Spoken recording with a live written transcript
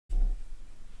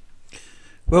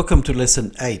Welcome to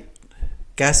lesson 8,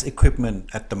 gas equipment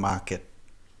at the market.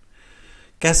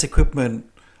 Gas equipment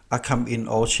come in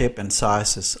all shapes and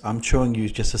sizes. I'm showing you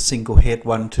just a single head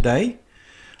one today.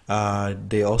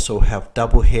 They also have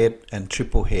double head and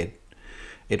triple head.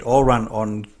 It all run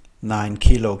on 9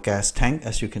 kilo gas tank,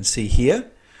 as you can see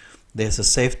here. There's a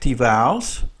safety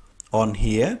valve on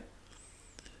here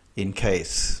in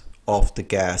case of the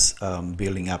gas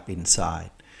building up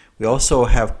inside. We also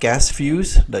have gas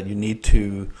fuse that you need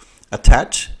to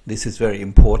attach. This is very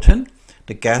important.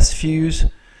 The gas fuse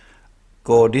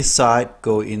go this side,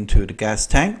 go into the gas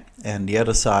tank, and the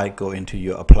other side go into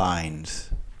your appliance.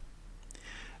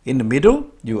 In the middle,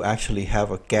 you actually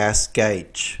have a gas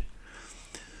gauge.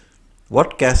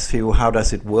 What gas fuse, how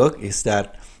does it work, is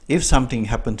that if something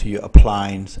happened to your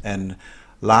appliance and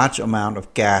large amount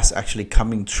of gas actually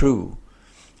coming through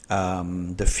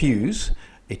the fuse,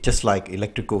 it's just like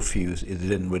electrical fuse, it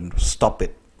will stop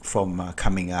it from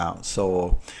coming out,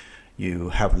 so you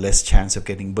have less chance of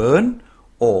getting burned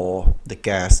or the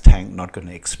gas tank not going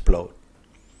to explode.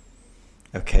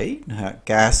 Okay,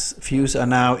 gas fuse are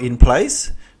now in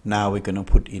place. Now we're going to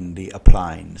put in the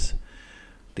appliance.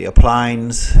 The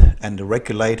appliance and the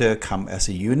regulator come as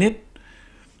a unit,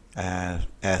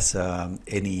 as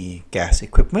any gas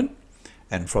equipment,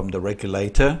 and from the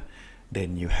regulator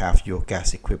then you have your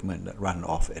gas equipment that run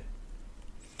off it.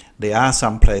 There are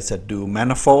some places that do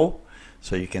manifold,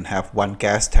 so you can have one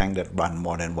gas tank that run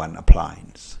more than one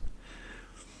appliance.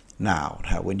 Now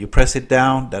when you press it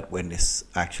down, that when it's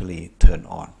actually turned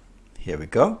on. Here we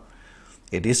go.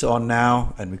 It is on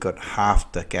now, and we got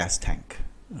half the gas tank.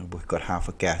 We've got half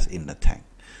a gas in the tank.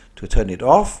 To turn it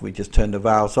off, we just turn the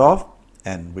valves off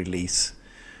and release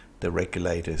the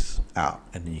regulators out,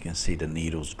 and then you can see the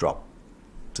needles drop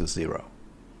to 0.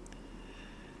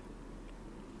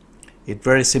 It's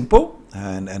very simple,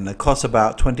 and it costs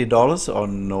about $20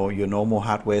 on your normal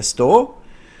hardware store.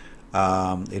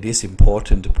 It is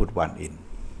important to put one in.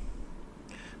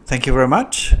 Thank you very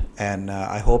much, and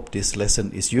I hope this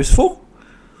lesson is useful.